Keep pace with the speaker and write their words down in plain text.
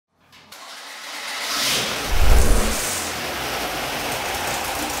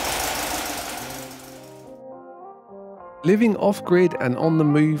Living off-grid and on the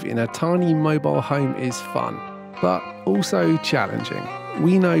move in a tiny mobile home is fun, but also challenging.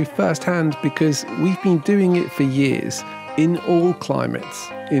 We know firsthand because we've been doing it for years, in all climates,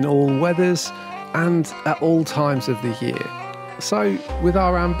 in all weathers, and at all times of the year. So, with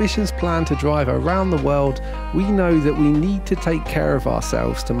our ambitious plan to drive around the world, we know that we need to take care of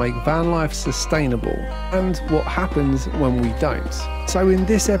ourselves to make van life sustainable, and what happens when we don't. So in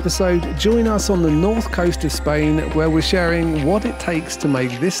this episode, join us on the north coast of Spain, where we're sharing what it takes to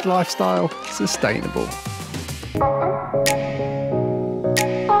make this lifestyle sustainable.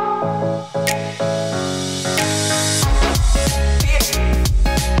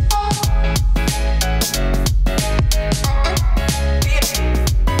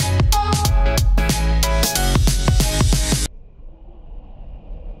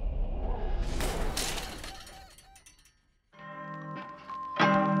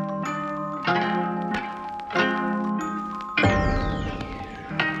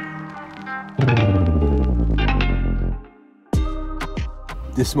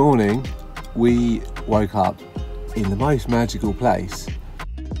 This morning we woke up in the most magical place.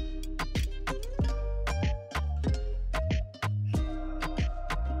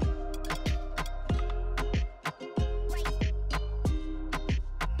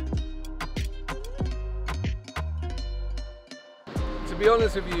 To be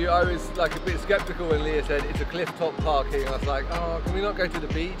honest with you, I was like a bit skeptical when Leah said it's a cliff top parking. I was like, oh, can we not go to the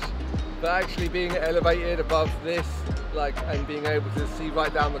beach? But actually being elevated above this, and being able to see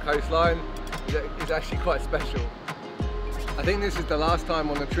right down the coastline is actually quite special. I think this is the last time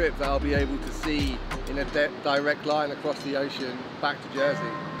on the trip that I'll be able to see in a direct line across the ocean back to Jersey.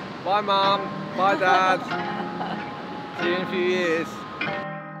 Bye Mum, bye Dad, see you in a few years.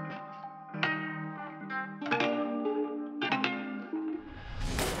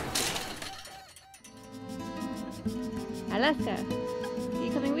 Alaska, are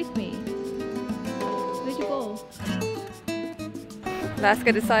you coming with me? Where's your ball?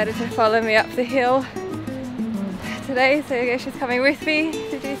 Alaska decided to follow me up the hill today, so I guess she's coming with me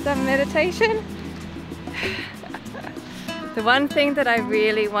to do some meditation. The one thing that I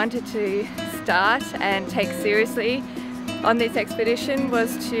really wanted to start and take seriously on this expedition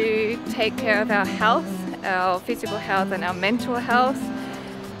was to take care of our health, our physical health and our mental health,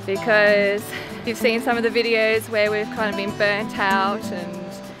 because you've seen some of the videos where we've kind of been burnt out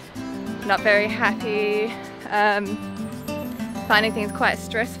and not very happy, finding things quite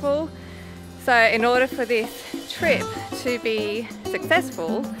stressful. So in order for this trip to be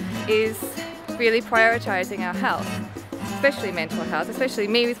successful is really prioritizing our health, especially mental health, especially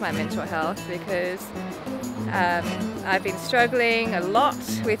me with my mental health, because I've been struggling a lot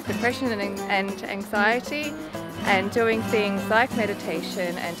with depression and anxiety, and doing things like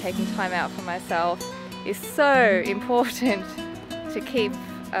meditation and taking time out for myself is so important to keep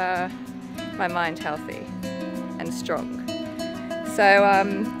my mind healthy and strong. So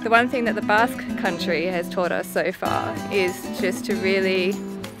the one thing that the Basque Country has taught us so far is just to really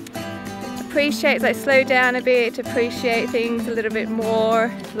appreciate, slow down a bit, appreciate things a little bit more,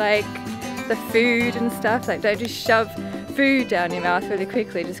 like the food and stuff. Don't just shove food down your mouth really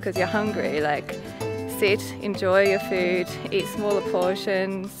quickly just because you're hungry. Sit, enjoy your food, eat smaller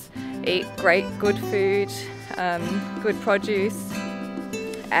portions, eat great good food, good produce,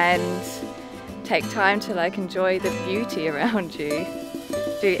 and take time to enjoy the beauty around you.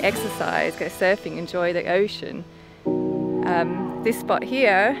 Do exercise, go surfing, enjoy the ocean. This spot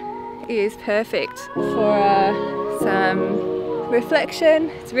here is perfect for some reflection.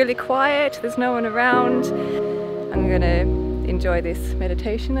 It's really quiet, there's no one around. I'm gonna enjoy this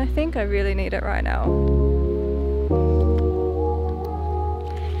meditation, I think. I really need it right now.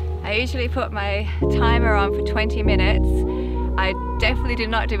 I usually put my timer on for 20 minutes. I definitely did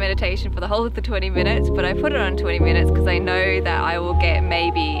not do meditation for the whole of the 20 minutes, but I put it on 20 minutes because I know that I will get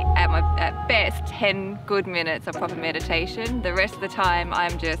maybe at best 10 good minutes of proper meditation. The rest of the time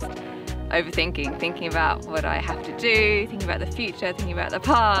I'm just overthinking, thinking about what I have to do, thinking about the future, thinking about the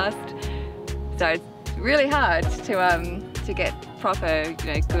past. So it's really hard to get proper,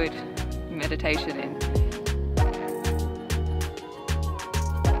 good meditation in.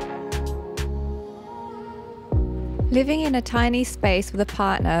 Living in a tiny space with a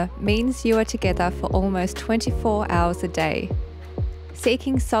partner means you are together for almost 24 hours a day.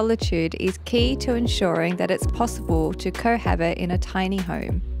 Seeking solitude is key to ensuring that it's possible to cohabit in a tiny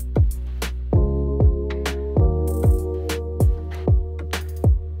home.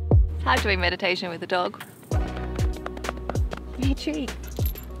 It's hard doing meditation with a dog. Me too.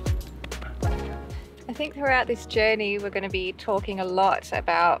 I think throughout this journey we're going to be talking a lot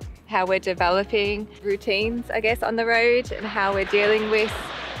about how we're developing routines, I guess, on the road, and how we're dealing with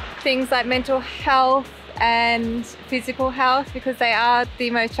things like mental health and physical health, because they are the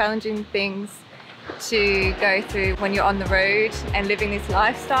most challenging things to go through when you're on the road and living this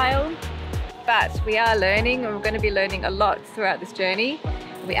lifestyle. But we are learning, and we're going to be learning a lot throughout this journey.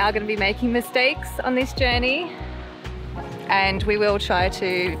 We are going to be making mistakes on this journey, and we will try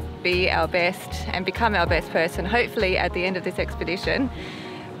to be our best and become our best person. Hopefully at the end of this expedition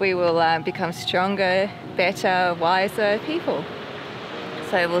we will become stronger, better, wiser people.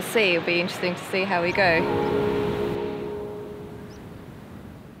 So we'll see. It'll be interesting to see how we go.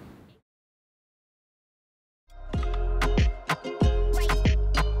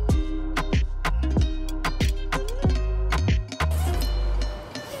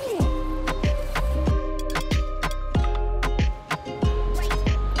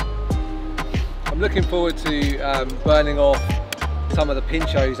 Looking forward to burning off some of the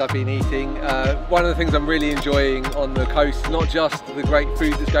pinchos I've been eating. One of the things I'm really enjoying on the coast is not just the great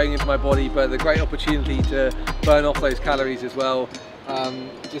food that's going into my body, but the great opportunity to burn off those calories as well.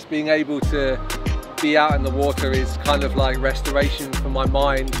 Just being able to be out in the water is kind of like restoration for my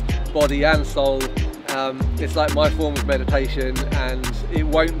mind, body and soul. It's like my form of meditation, and it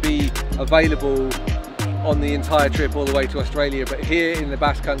won't be available on the entire trip all the way to Australia, but here in the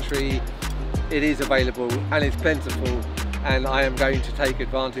Basque Country it is available and it's plentiful, and I am going to take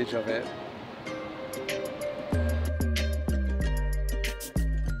advantage of it.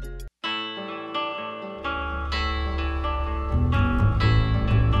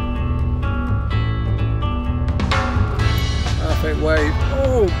 Perfect wave.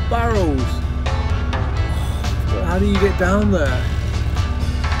 Oh, barrels! How do you get down there?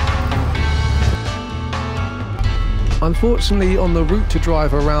 Unfortunately, on the route to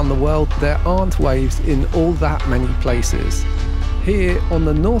drive around the world, there aren't waves in all that many places. Here on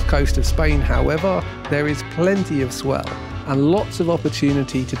the north coast of Spain, however, there is plenty of swell and lots of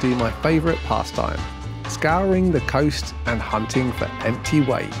opportunity to do my favourite pastime, scouring the coast and hunting for empty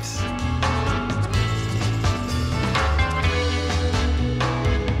waves.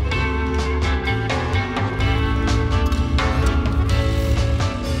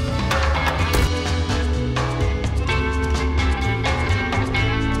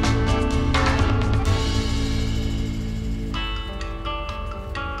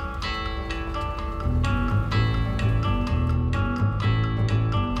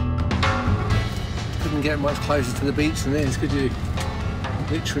 Get much closer to the beach than this, could you?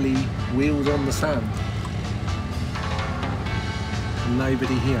 Literally wheels on the sand.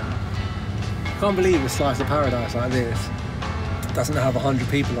 Nobody here. Can't believe a slice of paradise like this doesn't have 100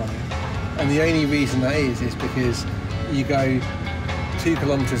 people on it. And the only reason that is because you go 2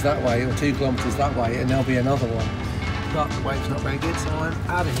 kilometres that way or 2 kilometres that way and there'll be another one. But the wave's not very good, so I'm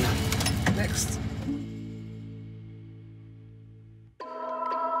out of here. Next.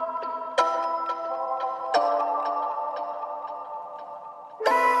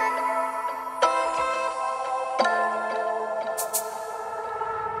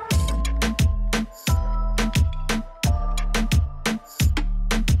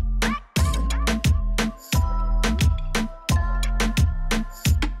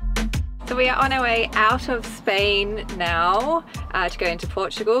 So we are on our way out of Spain now to go into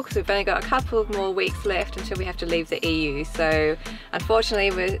Portugal, because we've only got a couple of more weeks left until we have to leave the EU. So unfortunately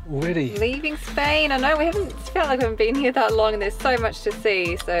we're Already leaving Spain. I know we haven't felt like we haven't been here that long, and there's so much to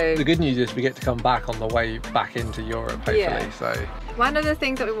see. So the good news is we get to come back on the way back into Europe, hopefully. Yeah. So one of the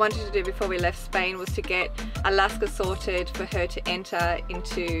things that we wanted to do before we left Spain was to get Alaska sorted for her to enter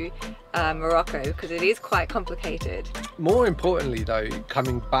into Morocco, because it is quite complicated. more importantly though,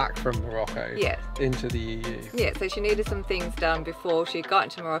 coming back from Morocco into the EU. Yeah, so she needed some things done before she got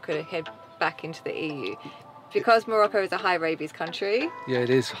into Morocco to head back into the EU. Because Morocco is a high rabies country. Yeah, it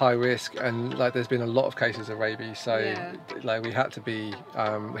is high risk, and like there's been a lot of cases of rabies, so like we had to be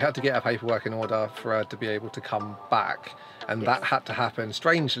we had to get our paperwork in order for her to be able to come back, and that had to happen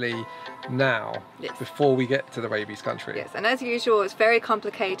strangely now before we get to the rabies country. Yes, and as usual it's very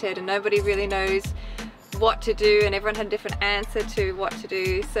complicated and nobody really knows what to do, and everyone had a different answer to what to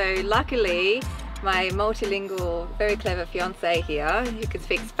do. So luckily my multilingual, very clever fiance here, who can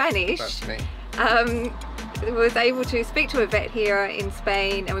speak Spanish, That's me. Was able to speak to a vet here in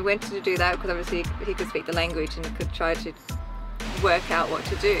Spain, and we went to do that because obviously he could speak the language and could try to work out what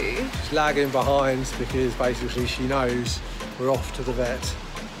to do. She's lagging behind because basically she knows we're off to the vet.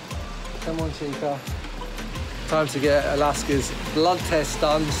 Come on, Chica. Time to get Alaska's blood test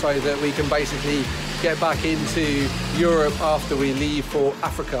done so that we can basically get back into Europe after we leave for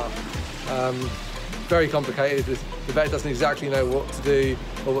Africa. very complicated. The vet doesn't exactly know what to do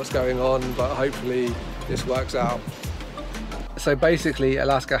or what's going on, but hopefully this works out. So basically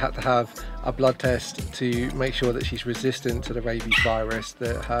Alaska had to have a blood test to make sure that she's resistant to the rabies virus,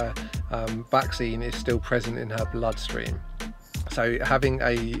 that her vaccine is still present in her bloodstream. So having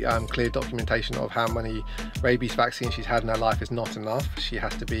a clear documentation of how many rabies vaccines she's had in her life is not enough. She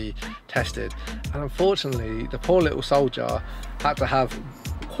has to be tested. And unfortunately, the poor little soldier had to have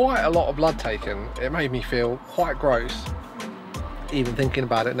quite a lot of blood taken. It made me feel quite gross. Even thinking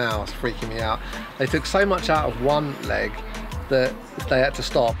about it now, it's freaking me out. They took so much out of one leg that they had to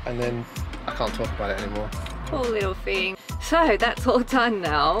stop, and then I can't talk about it anymore. Poor little thing. So that's all done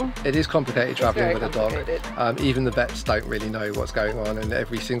now. It is complicated travelling with a complicated. dog. Even the vets don't really know what's going on, and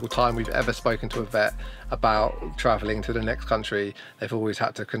every single time we've ever spoken to a vet about travelling to the next country, they've always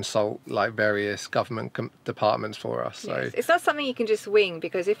had to consult like various government departments for us. So yes. It's not something you can just wing,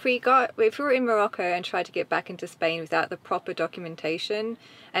 because if we were in Morocco and tried to get back into Spain without the proper documentation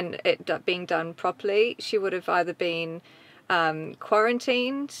and it being done properly, she would have either been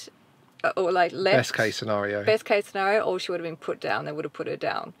quarantined or like left. Best case scenario, or she would have been put down. They would have put her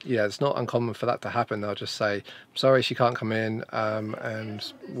down. Yeah, it's not uncommon for that to happen. They'll just say, sorry, she can't come in,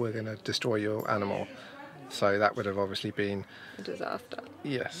 and we're going to destroy your animal. So that would have obviously been a disaster.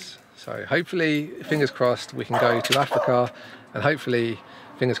 Yes. So hopefully, fingers crossed, we can go to Africa, and hopefully,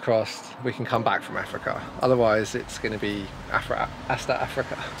 fingers crossed, we can come back from Africa. Otherwise, it's going to be hasta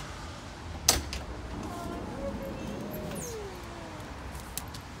Africa.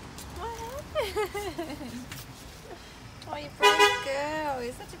 Oh, you brave girl.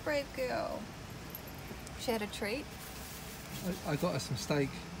 You're such a brave girl. She had a treat. I got her some steak.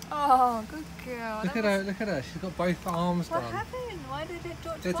 Oh, good girl. Look at her. She's got both arms done. What happened? Why did it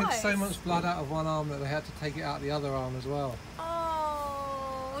do it They twice? took so much blood out of one arm that they had to take it out the other arm as well.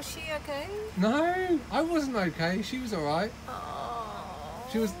 Oh, was she okay? No, I wasn't okay. She was all right. Oh.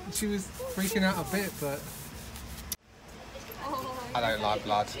 She was freaking out a bit, but Oh, I don't like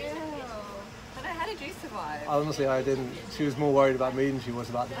blood. I know, how did you survive? Honestly, I didn't. She was more worried about me than she was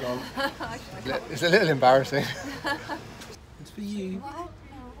about the dog. It's a little embarrassing. It's for you. What?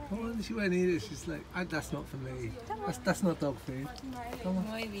 Come on, she won't eat it. She's like, that's not for me. That's not dog food. Come on.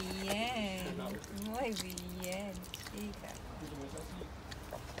 Muy bien. Muy bien, chica.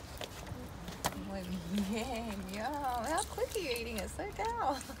 Muy bien. Yo, how quick are you eating it? Slow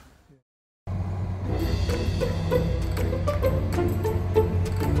down.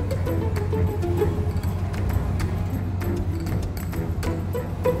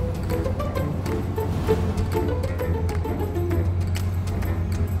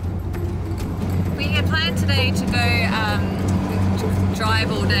 We had planned today to go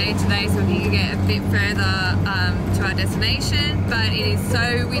drive all day today so we can get a bit further to our destination, but it is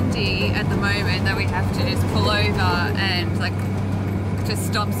so windy at the moment that we have to just pull over and like just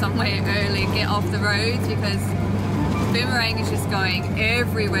stop somewhere early and get off the roads, because Boomerang is just going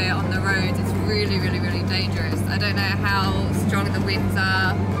everywhere on the roads. It's really, really, really dangerous. I don't know how strong the winds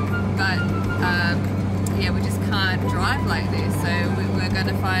are, but yeah, we just can't drive like this, so we're going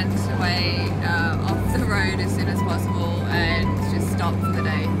to find a way off the road as soon as possible and just stop for the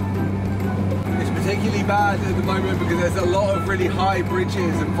day. It's particularly bad at the moment because there's a lot of really high bridges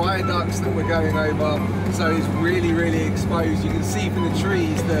and viaducts that we're going over, so it's really, really exposed. You can see from the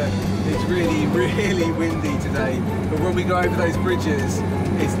trees that it's really, really windy today, but when we go over those bridges,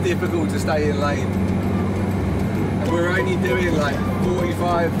 it's difficult to stay in lane. And we're only doing like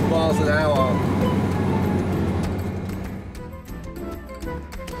 45 miles an hour.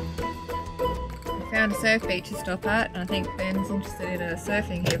 Found a surf beach to stop at, and I think Ben's interested in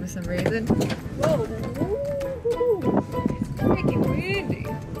surfing here for some reason. Whoa! It's freaking windy.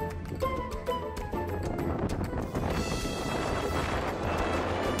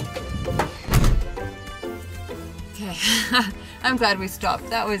 Okay, I'm glad we stopped.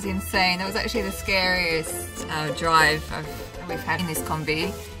 That was insane. That was actually the scariest drive we've had in this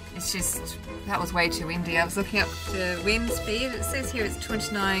Kombi. It's just, that was way too windy. I was looking up the wind speed. It says here it's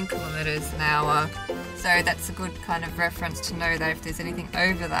 29 kilometers an hour. So that's a good kind of reference to know that if there's anything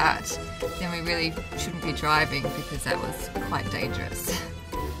over that, then we really shouldn't be driving, because that was quite dangerous.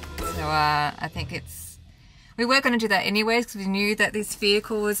 So I think we were going to do that anyways, because we knew that this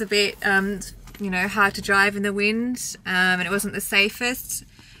vehicle was a bit, you know, hard to drive in the wind, and it wasn't the safest.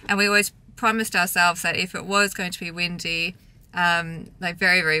 And we always promised ourselves that if it was going to be windy, like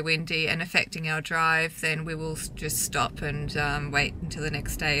very, very windy and affecting our drive, then we will just stop and wait until the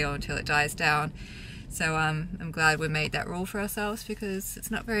next day or until it dies down. So I'm glad we made that rule for ourselves, because it's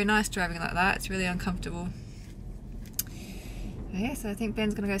not very nice driving like that. It's really uncomfortable. Yeah, so I think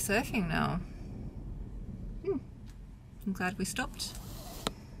Ben's gonna go surfing now. I'm glad we stopped.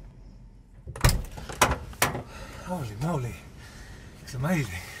 Holy moly, it's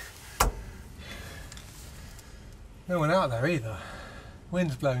amazing. No one out there either.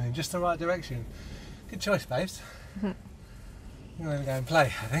 Wind's blowing in just the right direction. Good choice, babes. I'm going to go and play,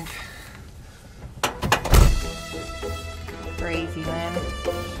 I think. Crazy, man.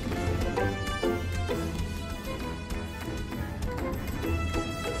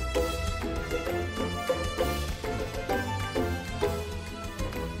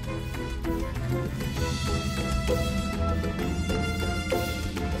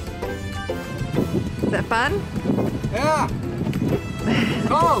 Is that fun? Yeah!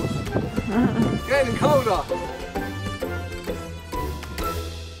 Cold! Getting colder!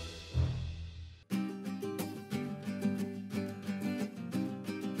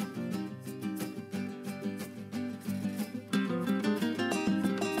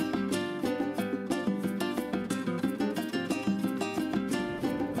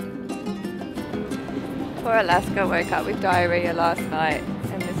 Poor Alaska woke up with diarrhea last night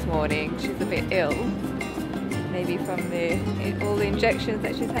and this morning she's a bit ill. Maybe from all the injections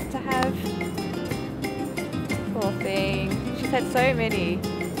that she's had to have. Poor thing. She's had so many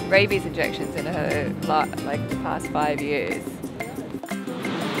rabies injections in her like the past 5 years.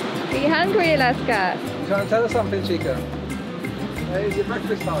 Are you hungry, Alaska? You trying to tell us something, Chica? Hey, it's your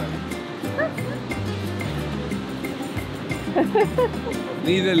breakfast time.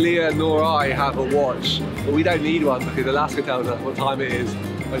 Neither Leah nor I have a watch, but we don't need one because Alaska tells us what time it is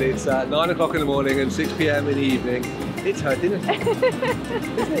when it's 9 o'clock in the morning and 6 p.m. in the evening. It's her dinner time.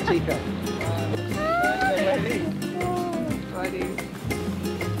 Isn't it, Chica? Oh, buddy.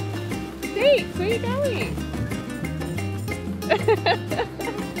 Steve, where are you going?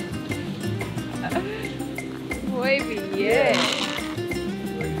 Muy bien.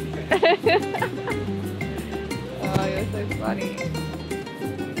 Oh, you're so funny.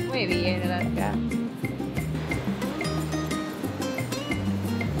 Muy bien, Alaska.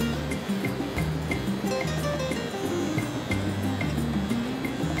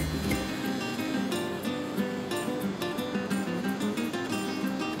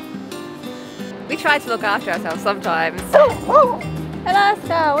 We try to look after ourselves sometimes.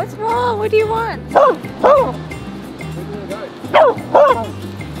 Alaska, what's wrong? What do you want?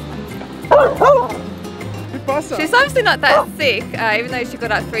 She's obviously not that sick, even though she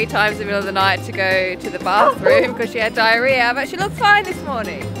got up 3 times in the middle of the night to go to the bathroom because she had diarrhea, but she looked fine this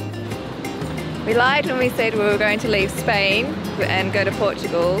morning. We lied when we said we were going to leave Spain and go to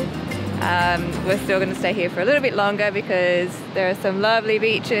Portugal. We're still going to stay here for a little bit longer because there are some lovely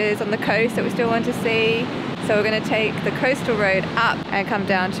beaches on the coast that we still want to see. So we're going to take the coastal road up and come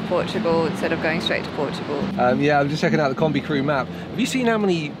down to Portugal instead of going straight to Portugal. Yeah, I'm just checking out the Kombi crew map. Have you seen how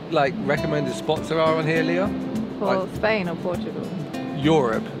many recommended spots there are on here, Leah? For Spain or Portugal?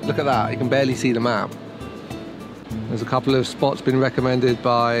 Europe. Look at that. You can barely see the map. There's a couple of spots been recommended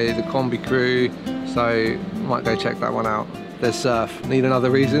by the Kombi crew, so might go check that one out. There's surf. Need another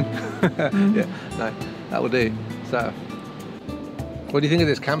reason? Yeah, no, that will do. Surf. What do you think of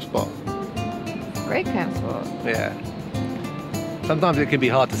this camp spot? Great camp spot. Yeah. Sometimes it can be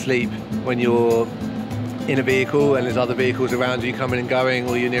hard to sleep when you're in a vehicle and there's other vehicles around you coming and going,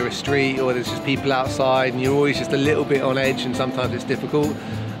 or you're near a street, or there's just people outside and you're always just a little bit on edge, and sometimes it's difficult.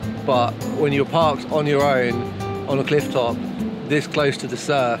 But when you're parked on your own on a cliff top this close to the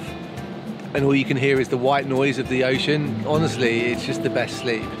surf and all you can hear is the white noise of the ocean, honestly it's just the best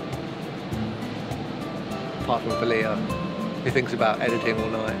sleep. Apart from for Leah, who thinks about editing all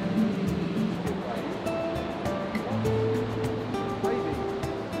night.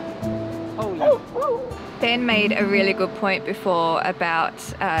 Ben made a really good point before about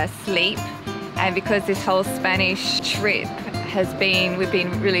sleep, and because this whole Spanish trip has been, we've been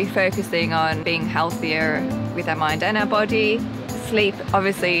really focusing on being healthier with our mind and our body. Sleep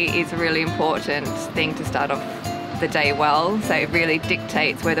obviously is a really important thing to start off the day well, so it really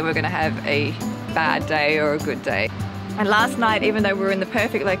dictates whether we're going to have a bad day or a good day. And last night, even though we were in the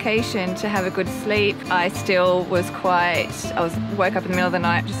perfect location to have a good sleep, I still was woke up in the middle of the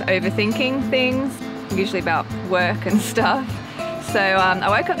night just overthinking things, usually about work and stuff. So I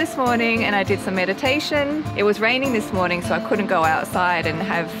woke up this morning and I did some meditation. It was raining this morning, so I couldn't go outside and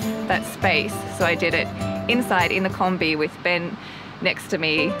have that space. So I did it inside in the Kombi with Ben next to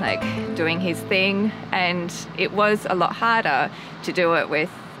me, like doing his thing. And it was a lot harder to do it with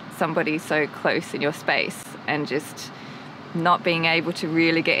somebody so close in your space and just not being able to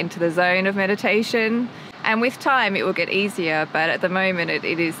really get into the zone of meditation. And with time it will get easier, but at the moment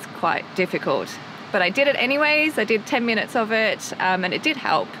it is quite difficult. But I did it anyways. I did 10 minutes of it and it did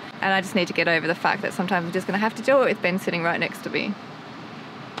help. And I just need to get over the fact that sometimes I'm just going to have to do it with Ben sitting right next to me.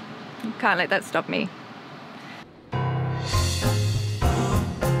 Can't let that stop me.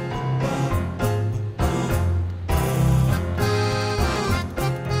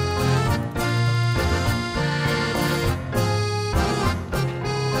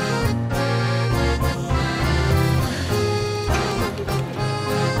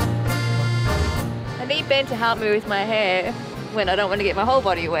 I need Ben to help me with my hair when I don't want to get my whole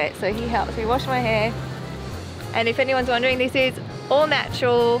body wet, so he helps me wash my hair. And if anyone's wondering, this is all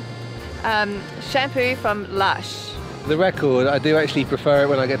natural shampoo from Lush. The record, I do actually prefer it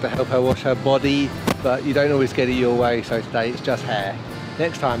when I get to help her wash her body, but you don't always get it your way, so today it's just hair.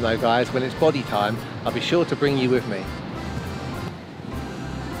 Next time though guys, when it's body time, I'll be sure to bring you with me.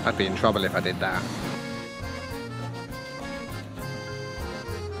 I'd be in trouble if I did that.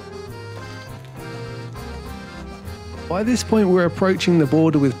 By this point we're approaching the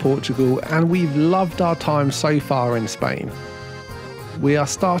border with Portugal and we've loved our time so far in Spain. We are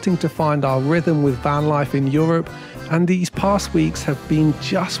starting to find our rhythm with van life in Europe, and these past weeks have been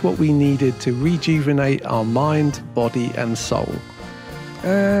just what we needed to rejuvenate our mind, body and soul.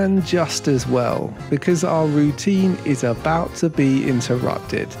 And just as well, because our routine is about to be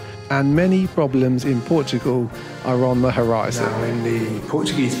interrupted and many problems in Portugal are on the horizon. Now in the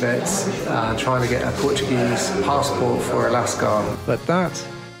Portuguese vets, trying to get a Portuguese passport for Alaska. But that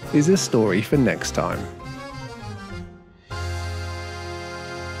is a story for next time.